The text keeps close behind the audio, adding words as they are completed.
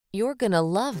You're gonna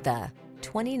love the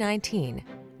 2019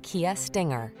 Kia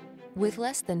Stinger. With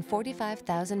less than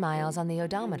 45,000 miles on the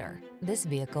odometer, this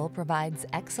vehicle provides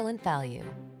excellent value.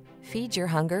 Feed your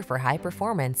hunger for high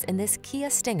performance in this Kia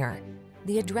Stinger,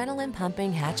 the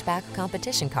adrenaline-pumping hatchback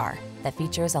competition car that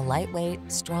features a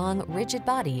lightweight, strong, rigid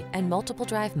body and multiple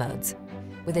drive modes.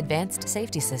 With advanced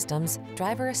safety systems,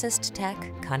 driver assist tech,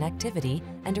 connectivity,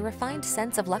 and a refined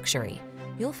sense of luxury,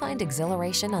 you'll find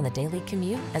exhilaration on the daily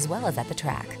commute as well as at the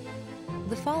track.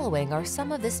 The following are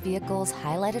some of this vehicle's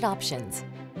highlighted options: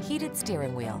 heated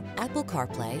steering wheel, Apple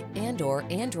CarPlay and/or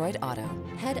Android Auto,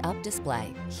 head-up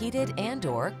display, heated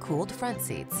and/or cooled front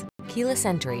seats, keyless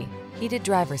entry, heated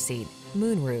driver's seat,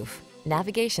 moonroof,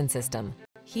 navigation system,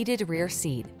 heated rear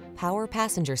seat, power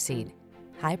passenger seat.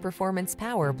 High-performance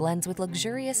power blends with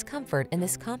luxurious comfort in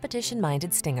this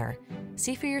competition-minded Stinger.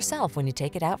 See for yourself when you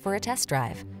take it out for a test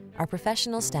drive. Our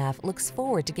professional staff looks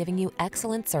forward to giving you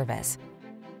excellent service.